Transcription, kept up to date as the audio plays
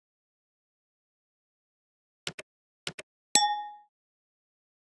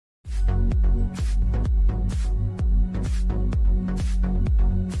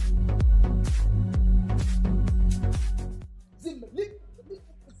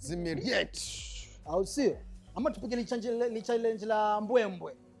Zimeriet. Au sio? Ama tupige challenge la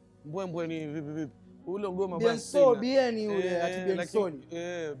mbwembwe. Mbwembwe ni vipi? Ule ngoma basi. Bien so bien ule ati bien so.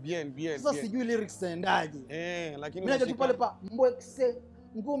 Bien. Sasa sijui lyrics zendaje. Lakini mimi najua pale pa mbwekse,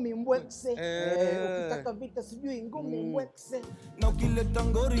 ngumi mbwekse. Ukitaka vita sijui ngumi mbwekse. Na ukileta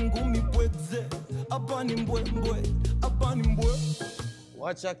ngori ngumi mbwekse. Hapa ni mbwembwe, hapa ni mbwe.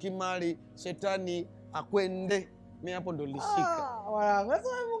 Wacha kimali shetani akwende. Mimi hapo ndo lishika. Wanangu, sasa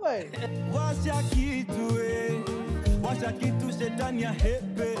wewe. Washa kitu shetani ya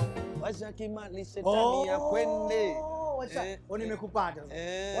hepe. Washa kimali shetani ya kwende. Washa nimekupata.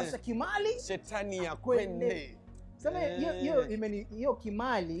 Washa kimali shetani ya kwende. Sema hiyo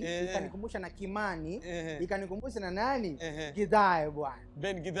kimali ikanikumbusha na Kimani, ikanikumbusha na nani? Gidhae bwana.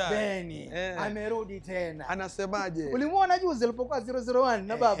 Ben Gidhae. Amerudi tena. Anasemaje? Ulimuona juzi alipokuwa 001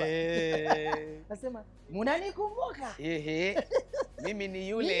 na baba? Nasema, "Mnanikumbuka?" Mimi ni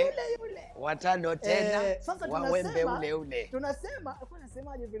yule. Watano tena. Wa wembe ule. Tunasema, alikuwa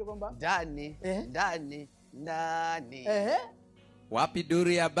anasemaje vile kwamba ndani. Wapi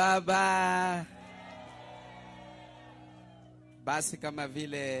duru ya baba? Basi kama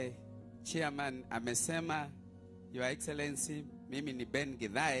vile chairman amesema, Your Excellency, mimi ni Ben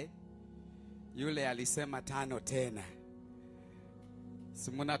Gidhae. Yule alisema 5 tena.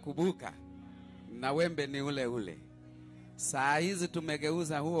 Si mnakumbuka? Na wembe ni ule. Saa hizi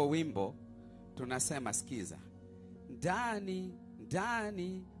tumegeuza huo wimbo, tunasema sikiza. Ndani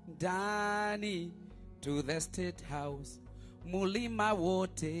to the State House. Mulima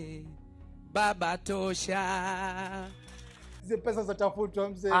wote baba tosha. Hizi pesa zatafutwa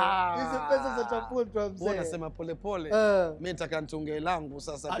mzee. Wewe unasema polepole. Mimi nataka nitunge langu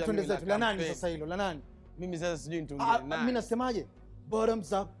sasa pia mimi. La nani sasa hilo? La nani? Mimi sasa sijui nitunge nani. Mimi nasemaje?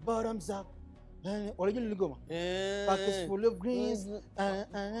 Bottoms up. Unajua ligoma? Pockets full of greens.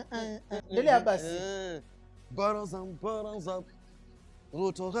 Ndelea basi. Bottoms up.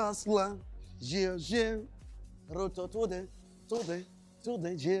 Roto hustler. Yeah. Roto today.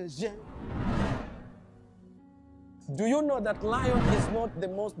 Yeah. Do you know that lion is not the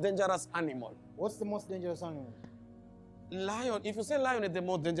most dangerous animal? What's the most dangerous animal? Lion. If you say lion is the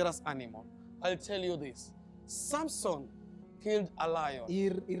most dangerous animal, I'll tell you this. Samson killed a lion.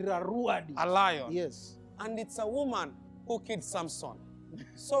 A lion. Yes. And it's a woman who killed Samson.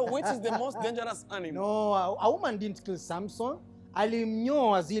 So which is the most dangerous animal? No, a woman didn't kill Samson.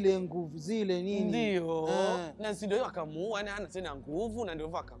 Alimnyoa zile nguvu zile nini? Ndio. Na ndio akamuua, na hana tena nguvu na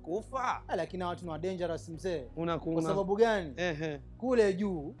ndio akakufa. Lakini watu ni dangerous mzee. Kwa sababu gani? Kule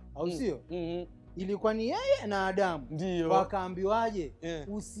juu, au sio? Ilikuwa ni yeye na Adamu. Wakaambiwaje?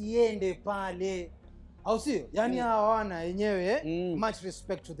 Usiende pale. Au sio? Yaani hawana wenyewe much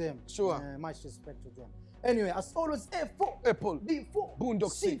respect to them. Sure. Much respect to them. Anyway, as always, A4, Apple, B4,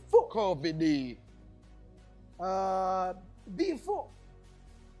 Bundox, C4, COVID. B4.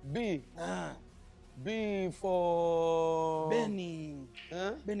 B for Benny.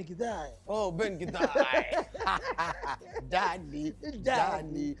 Benny Gidhae. Oh, Ben Gidhae. Dani.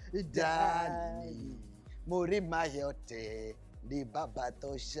 Murima yote ni baba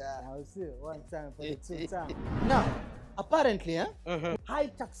tosha. Now see, one time for the two time. Now, apparently, high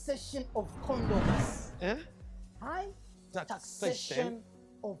taxation of condoms. High taxation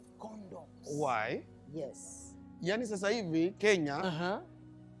of condoms. Why? Yes. Yani sasa hivi Kenya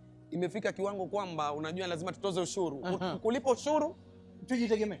imefika kiwango kwamba unajua lazima tutoze ushuru. Kulipa ushuru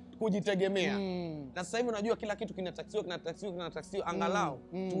kujitegemea. Na sasa hivi unajua kila kitu kinataksiwa angalau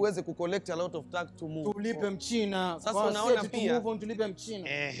tuweze kucollect a lot of tax to move. Tulipe mchina. Sasa unaona pia tulipe mchina.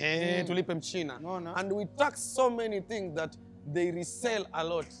 Tulipe mchina. And we tax so many things that they resell a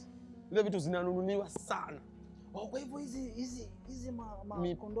lot. Ile vitu zinanunuliwa sana. Kwa hivyo hizi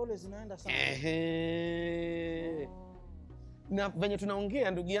kondole zinaenda sana. Na venye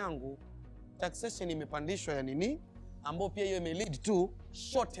tunaongea ndugu yangu, taxation imepandishwa ya nini? Ambao pia hiyo ime lead to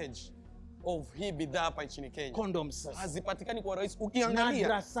shortage of hii bidhaa hapa nchini Kenya. Condoms. Hazipatikani kwa rahisi.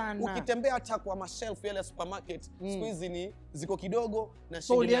 Ukiangalia, ukitembea hata kwa mashelf yale ya supermarket, siku hizi ni ziko kidogo na shilingi 300.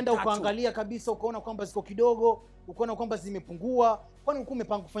 So ulienda ukaangalia kabisa ukaona kwamba ziko kidogo, ukaona kwamba zimepungua. Kwani ulikuwa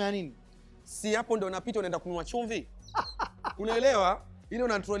umepanga kufanya nini? Si hapo ndio unapita unaenda kununua chumvi. Unaelewa? Ile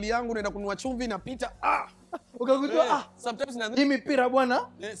una troli yangu unaenda kununua chumvi napita ukagundua sometimes hii mipira bwana.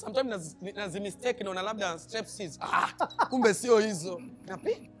 Sometimes na mistake naona labda strep seeds. Kumbe sio hizo.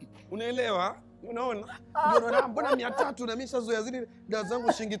 Unaelewa? Unaona? Ndio unaona mbona 300 na mimi shazoea zile dawa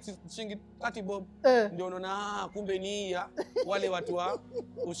zangu shilingi 30 bob. Ndio unaona kumbe ni ya wale watu wa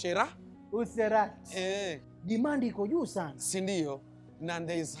userati. Demand iko juu sana. Si ndio? Na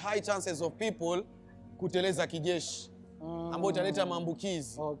there is high chances of people kuteleza kijeshi ambao italeta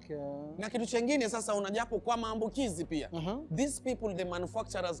maambukizi. Okay. Na kitu kingine sasa unajapo kwa maambukizi pia. These people, the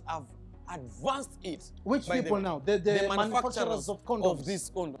manufacturers have advanced it. Which people now? The manufacturers of condoms. Of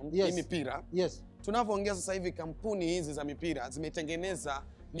this condom, yes. mipira. Yes. Tunavyoongea sasa hivi kampuni hizi za mipira zimetengeneza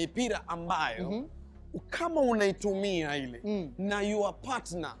mipira ambayo kama unaitumia ile na your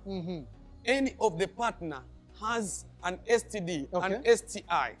partner, any of the partner has an STD, an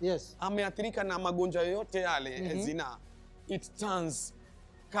STI, yes, ameathirika na magonjwa yote yale zina, it turns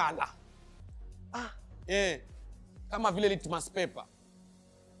color. Kama vile litmus paper.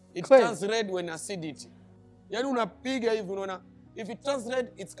 It turns red when acidity. Yani unapiga hivi unaona, if it turns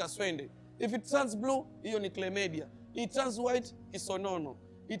red it's kaswende. If it turns blue hiyo ni chlamydia. It turns white kisonono.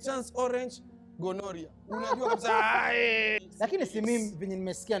 It turns orange gonorrhea. Unajua kabisa lakini si mimi venye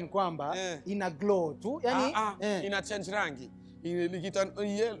nimesikia ni kwamba ina glow tu. Yani ina change rangi. Ikitan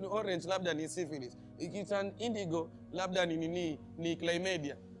orange labda ni syphilis. Ikitan indigo labda ni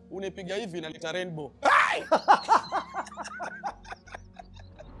chlamydia. Unapiga hivi inaleta rainbow.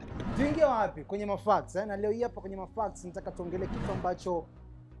 Tuingie wapi? Kwenye mafacts. Na leo hii hapa kwenye mafacts nataka tuongelee kitu ambacho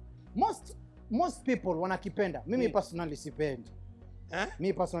most people wanakipenda. Mimi personally sipendi.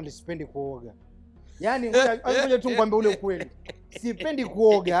 Mimi personally sipendi kuoga. Yaani ngoja tu ngwambie ule ukweli. Sipendi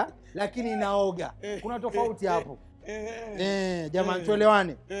kuoga lakini naoga. Kuna tofauti hapo. Jamani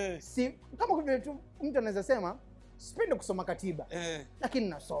tuelewane. Si kama vile tu mtu anaweza sema sipendi kusoma katiba lakini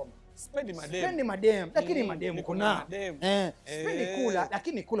nasoma. Sipendi madem lakini madem kuna. Sipendi kula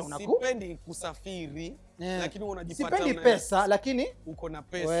lakini kula unaku. Sipendi kusafiri lakini unajipata sipendi pesa lakini uko na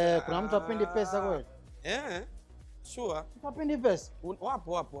pesa. Wewe kuna mtu apendi pesa kweli? Sure. Apendi pesa.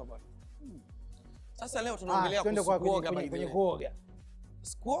 Wapo hapa. Sasa leo tunaongelea kuoga kwenye kuoga.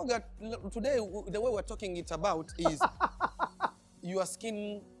 Kuoga today the way we're talking it about is your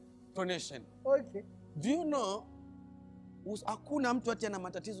skin tonation. Okay. Do you know hakuna mtu ati ana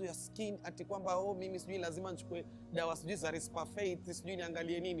matatizo ya skin ati kwamba mimi sijui lazima nichukue dawa sijui za Rispafate sijui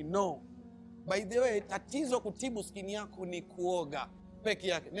niangalie nini. No. By the way, tatizo kutibu skin yako ni kuoga peke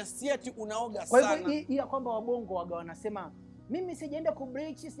yake. Na si ati unaoga sana. Kwa hivyo hii kwamba wabongo waga wanasema mimi sijaenda ku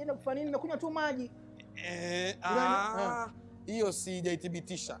bleach, sijaenda kufanya nini, nimekunywa tu maji. Hiyo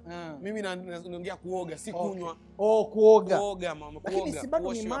sijaithibitisha. Mimi naongea kuoga, si kunywa. Kuoga. Kuoga mama, kuoga. Lakini si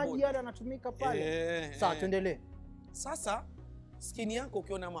bado ni maji yale yanatumika pale. Sawa, tuendelee. Sasa skin yako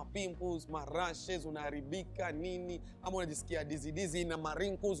ukiona pimples, rashes, unaharibika nini, ama unajisikia dizzy na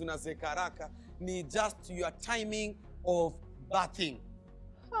wrinkles unazeka haraka, ni just your timing of bathing.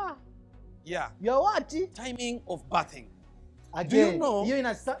 Yeah. Your what? Timing of bathing. Again, do you know?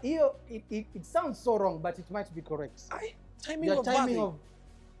 It sounds so wrong, but it might be correct. Timing of bathing.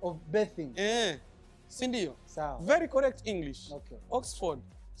 Of bathing. Sindio? Sawa. Very correct English. Okay. Oxford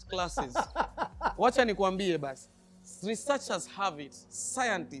classes. Wacha nikwambie basi. Researchers have it.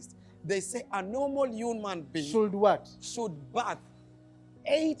 Scientists, they say a normal human being should what? Should bath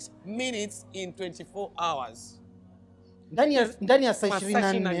 8 minutes in 24 hours. Ndani ya saa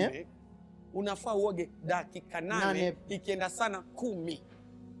 24 unafaa uoge dakika 8 ikienda sana 10.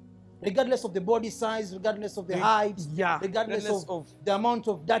 Regardless of the body size, regardless of the height, regardless of the amount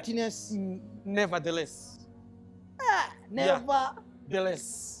of dirtiness. Nevertheless.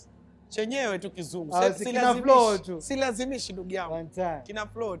 Nevertheless. Chenyewe tu kizungu. Si lazimishi ndugu yangu. Kina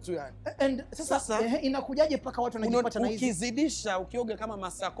flow tu yani. And sasa inakujaje paka watu wanajipata na hizi? Ukizidisha ukioga kama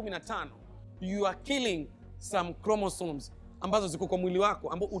masaa 15, you are killing some chromosomes ambazo ziko kwa mwili wako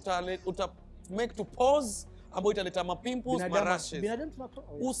ambao uta make to pause ambao italeta mapimples, marashes.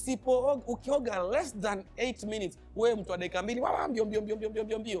 Ukioga less than 8 minutes, wewe mtu wa dakika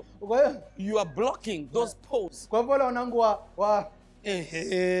 2 mbio. You are blocking those pores. Kwa hivyo wale wanangu wa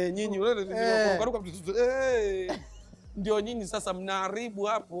nyinyi ndio nyinyi sasa mnaharibu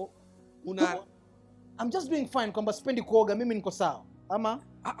hapo. I'm just doing fine kwamba sipendi kuoga, mimi niko sawa. Ama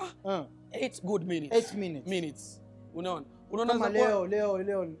 8 good minutes. 8 minutes. Unaona kama leo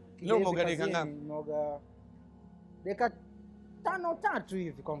umeoga dakika ngapi? Umeoga dakika 5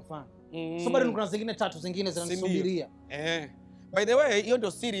 hivi kwa mfano. So bado kuna zingine 3 zingine zinanisubiria. By the way, hiyo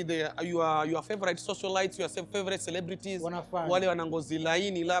ndio siri your favorite socialites, your favorite celebrities, wale wana ngozi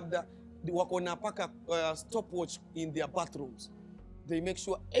laini labda wako na paka stopwatch in their bathrooms. They make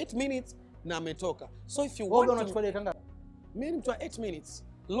sure 8 minutes na ametoka. So if you want to, unachukua dakika ngapi? Mimi mtu 8 minutes.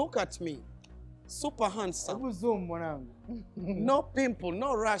 Look at me. super handsome. Hebu zoom mwanangu. No pimple,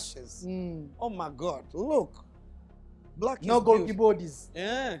 no rashes. Oh my God, look. Black no is golgi bodies.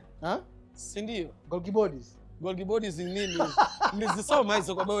 Yeah. Huh? Sindio. Golgi bodies. Golgi bodies ni nini? Nilizisoma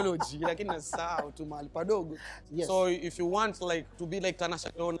hizo kwa biology lakini nasahau tu mahali padogo. Yes. So if you want like to be like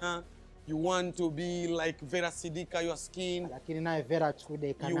Tanasha Donna, you want to be like Vera Sidika, your skin. Lakini naye Vera achukue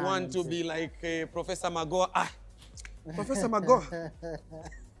dakika 8. You want to be like Professor Magoa. Professor Magoa.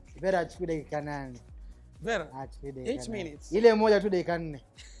 Vera achukue dakika 8. Vera. 8 minutes. Ile moja tu dakika 4.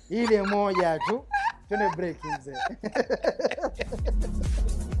 Ile moja tu. Twende break mzee.